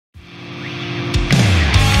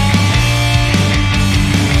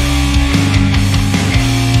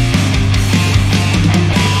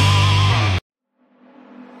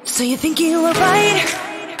So you think you were right?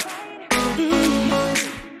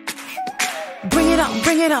 Bring it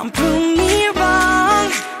on, prove me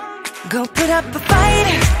wrong. Go put up a fight.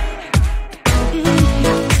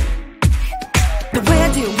 The way I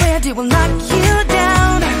do will knock you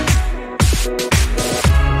down.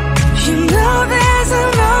 You know there's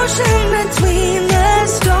emotion between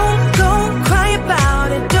us. Don't go cry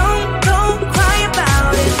about it. Don't go cry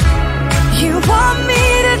about it. You want me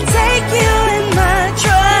to take you in my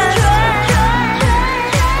trust.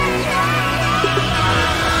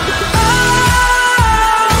 Oh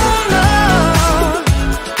no,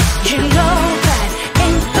 you know that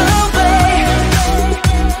ain't the way.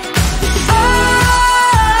 Oh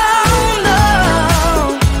no,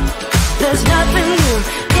 there's nothing new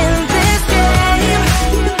in this game.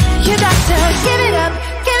 You got to give it up,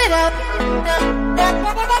 give it up.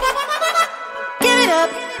 Give it up,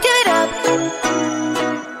 give it up.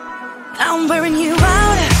 I'm wearing you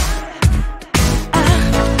out.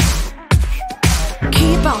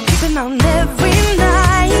 Keep on keeping on every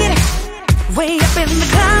night. Way up in the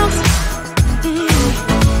clouds.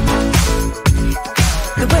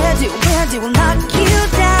 The way I do will knock you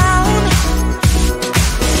down.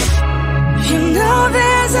 You know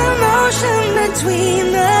there's emotion between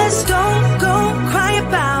us. Don't go cry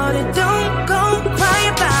about it. Don't go cry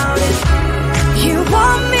about it. You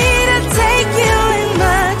want me to take you in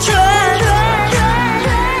my trust.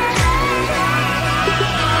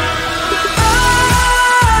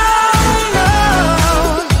 Oh no,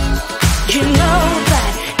 you know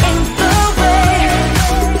that ain't the way.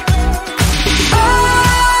 Oh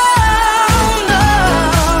no,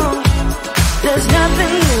 there's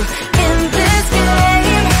nothing new in this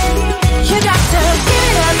game. You got to give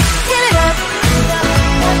it up, give it up.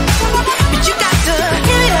 But you got to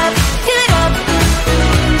give it up, give it up.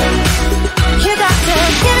 You got to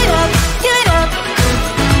give it up, give it up.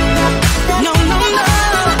 No, no, no,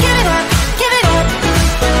 give it up, give it up.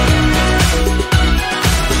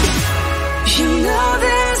 You know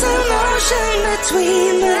there's emotion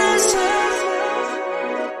between us.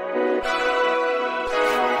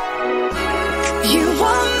 You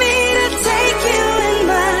want me to take you in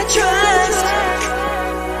my trust.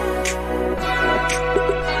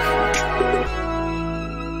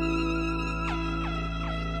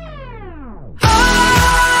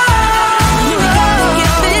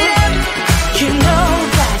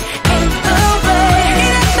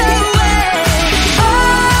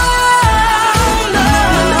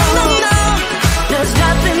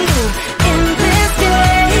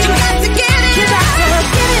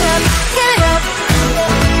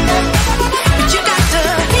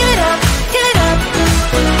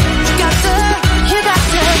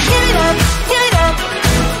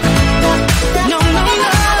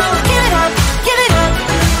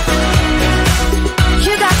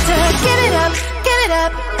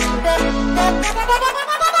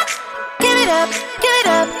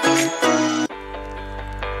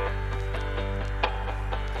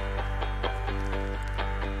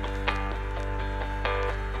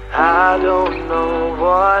 I don't know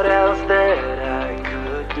what else that I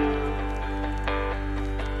could do.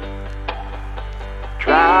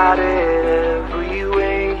 Tried it every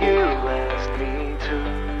way you asked me to.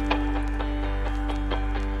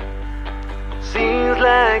 Seems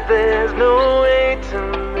like there's no way to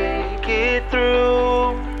make it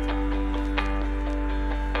through.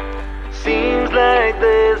 Seems like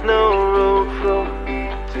there's no road from me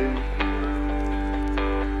to you.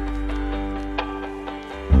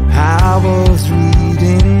 I was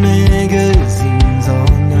reading magazines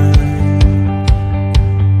all night.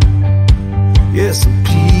 Yeah, some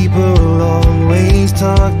people always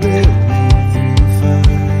talk their way through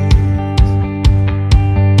fights,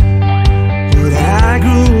 but I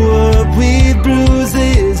grew up with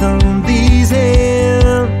bruises on these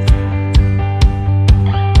hands.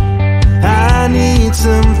 I need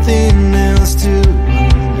something else to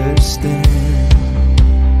understand.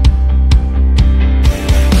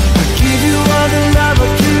 All the love I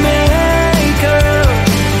can make, girl.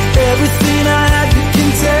 Everything I had you can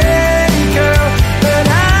take, girl. But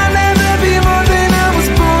I'll never be more than I was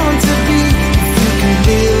born to be. If you can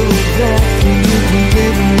live with that, then you can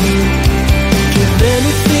live with me. Give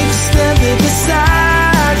anything to stand there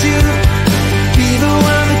beside you. Be the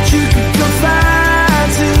one that you could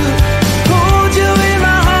confide to. Hold you in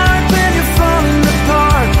my heart when you're falling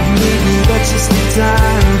apart. Maybe that's just the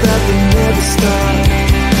time that we never start.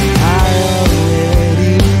 I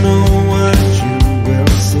already know what you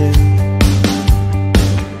will say.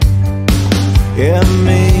 Yeah,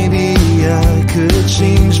 maybe I could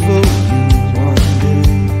change for you one day,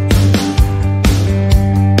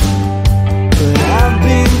 but I've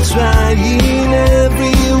been trying trying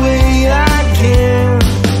every way I can.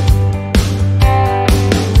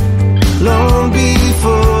 Long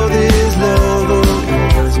before this love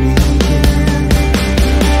was me again.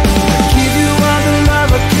 I give you all the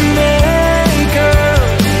love I can make, girl.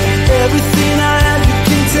 Everything I have you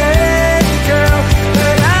can take, girl.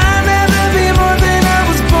 But I'll never be more than I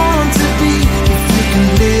was born to be. If you can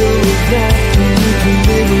live with that, then you can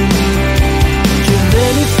live with me. Give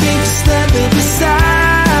anything to stand there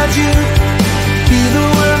beside you. Be the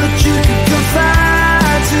one that you can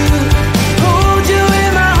confide to. Hold you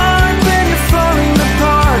in my heart when you're falling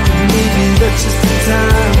apart. Maybe that's just the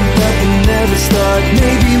time that will never start.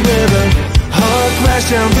 Maybe we're a hard crash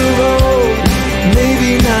down the road. Maybe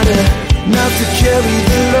not enough to carry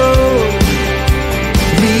the load.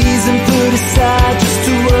 Reason put aside, just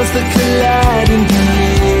two worlds that collide in the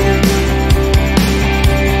end.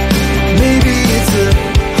 Maybe it's a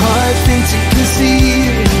hard thing to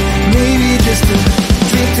conceive. Maybe just a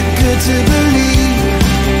dream too good to believe.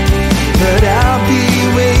 But I'll be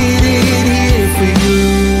waiting here for you.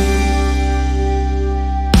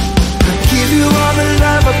 I'll give you all the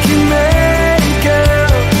love I can make,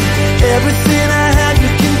 girl. Everything I have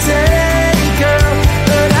you can take, girl.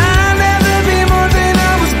 But I'll never be more than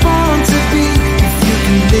I was born to be. If you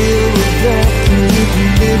can live with that, then you can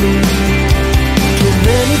live with me. Give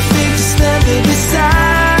anything to stand there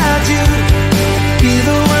beside you. Be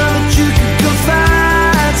the one that you can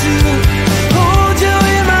confide to. Hold you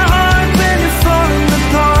in my heart when you're falling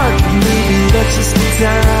apart. Maybe that's just the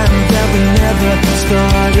time that we never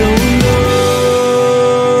start. Oh no,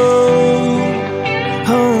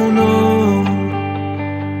 oh no,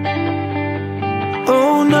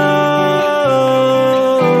 oh no.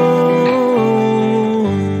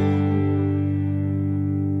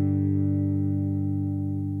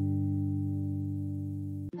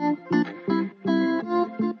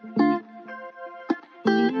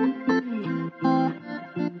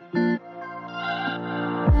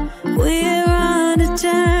 We're on a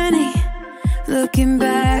journey, looking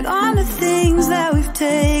back on the things that we've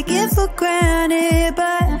taken for granted,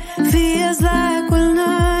 but feels like we're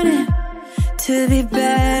learning to be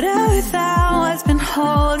better without what's been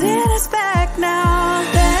holding us back now.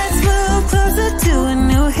 Let's move closer to a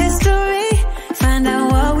new history, find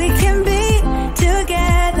out what we can be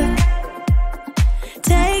together.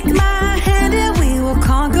 Take my hand and we will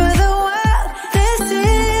conquer the world. This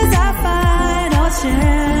is our final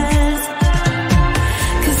chance.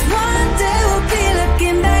 'Cause one day we'll be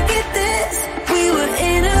looking back at this. We were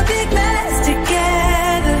in a big mess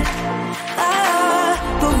together.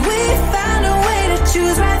 But we found a way to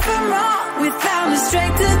choose right from wrong. We found the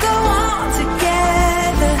strength to go on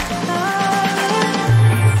together.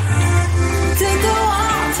 To go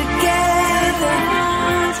on together.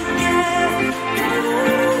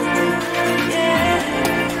 Yeah.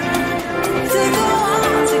 To go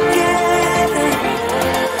on together. To go on together.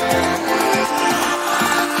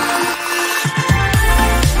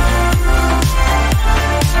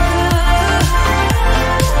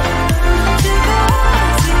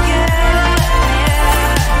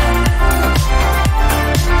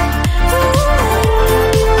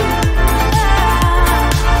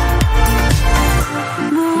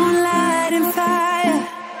 Moonlight and fire,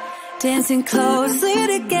 dancing closely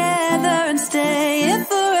together and staying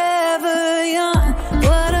forever young.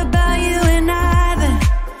 What about you and I then?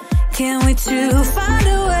 Can we two find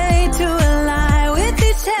a way to align with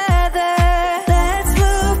each other? Let's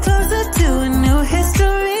move closer to a new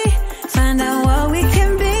history, find out what we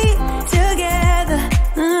can be together.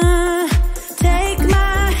 Take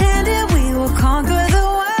my hand and we will conquer the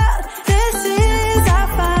world. This is our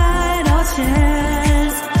final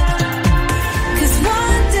chance. 'Cause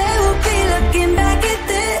one day we'll be looking back at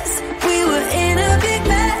this. We were in a big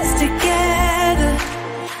mess together.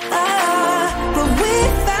 But we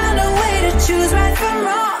found a way to choose right from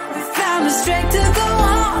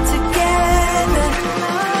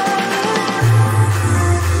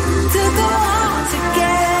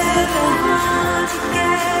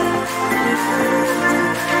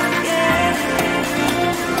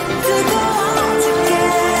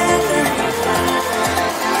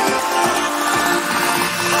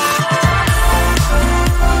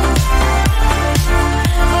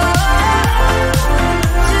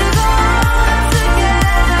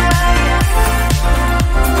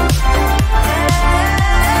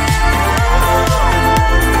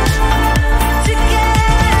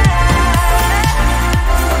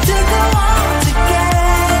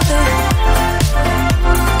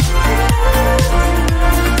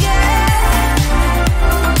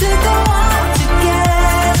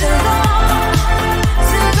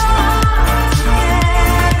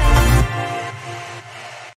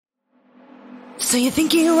you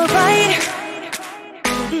think you were right?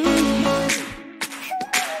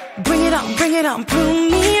 Bring it on,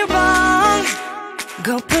 prove me wrong.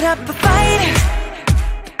 Go put up a fight.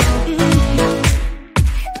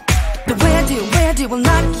 The way I do will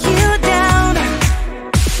knock you down.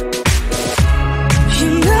 You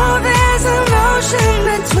know there's emotion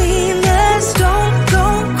between us.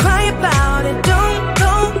 Don't cry about it. Don't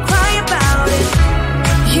cry about it.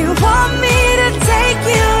 You want me to take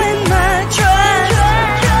you in my trust.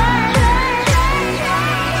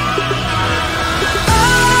 Oh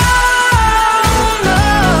no,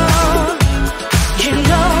 you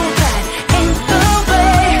know that ain't the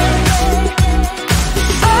way.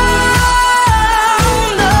 Oh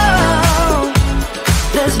no,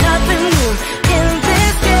 there's nothing new in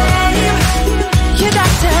this game. You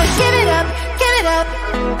got to give it up, give it up.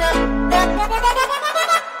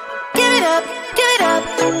 Give it up, give it up.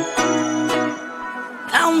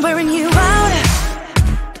 I'm wearing you out.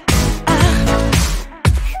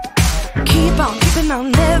 Keep on keeping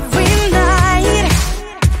on every night.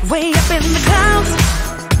 Way up in the clouds.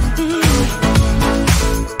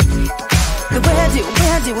 The way I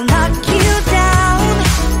do will knock you down.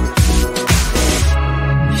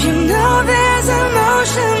 You know there's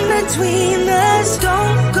emotion between us.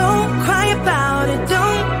 Don't go cry about it.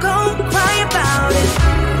 Don't go cry about it.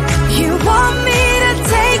 You want me to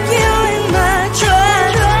take you in my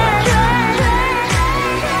trust.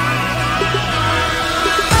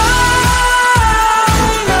 Oh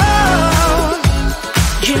no,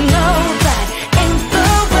 you know that ain't the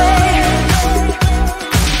way.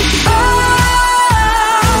 Oh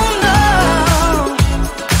no,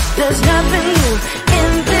 there's nothing new in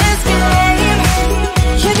this game.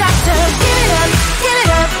 You got to give it up, give it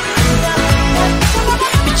up.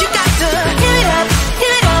 But you got to give it up,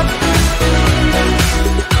 give it up.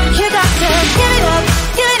 You got to give it up,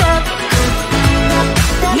 give it up.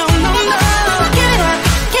 No, no, no, give it up,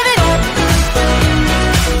 give it up.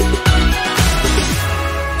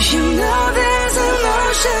 You know there's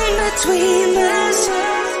emotion between us.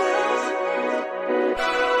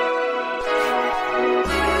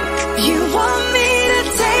 You want me to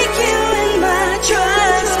take you in my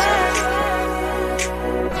trust.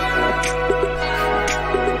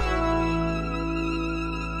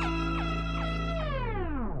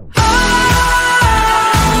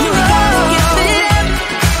 You got to give it up.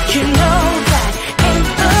 You know that ain't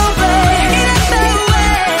the way.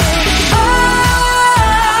 Oh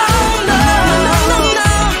no, no,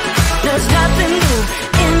 no, there's nothing new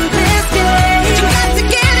in this game. You got to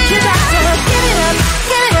give it up. You got to give it up,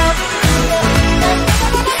 give it up.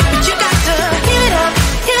 But you got to give it up,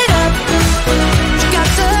 give it up. You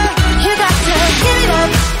got to give it up,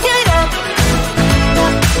 give it up.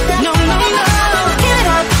 No, no, no, give it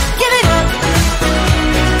up, give it up.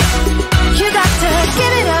 You got to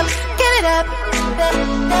give it up, give it up.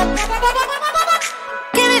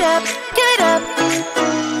 Give it up, give it up.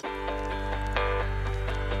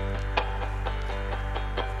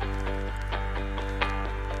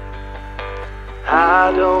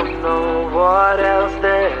 I don't know what else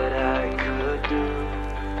that I could do.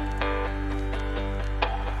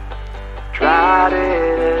 Tried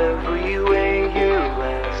it every way you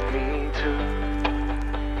asked me to.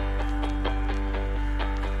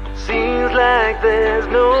 Seems like there's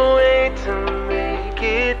no way to make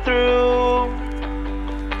it through.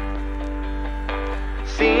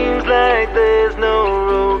 Seems like there's no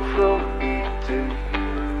road from me to you.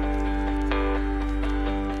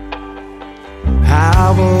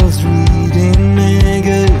 I was